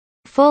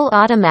Full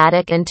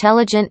automatic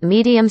intelligent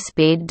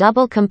medium-speed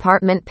double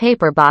compartment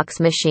paper box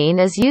machine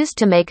is used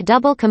to make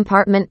double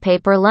compartment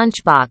paper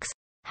lunchbox.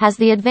 Has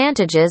the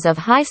advantages of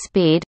high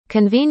speed,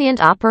 convenient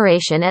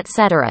operation,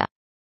 etc.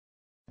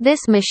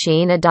 This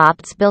machine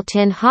adopts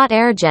built-in hot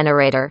air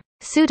generator,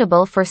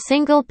 suitable for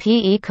single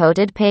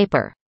PE-coated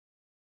paper.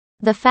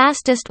 The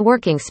fastest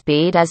working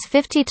speed is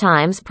 50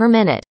 times per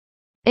minute.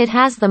 It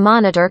has the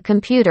monitor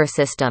computer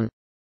system.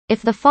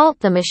 If the fault,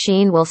 the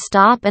machine will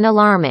stop and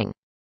alarming.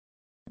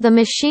 The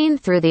machine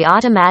through the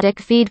automatic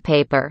feed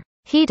paper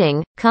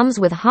heating comes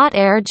with hot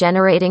air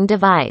generating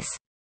device.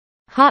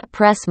 Hot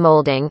press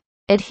molding,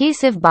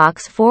 adhesive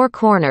box 4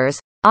 corners,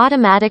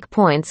 automatic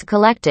points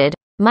collected,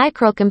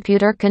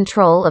 microcomputer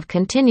control of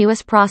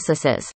continuous processes.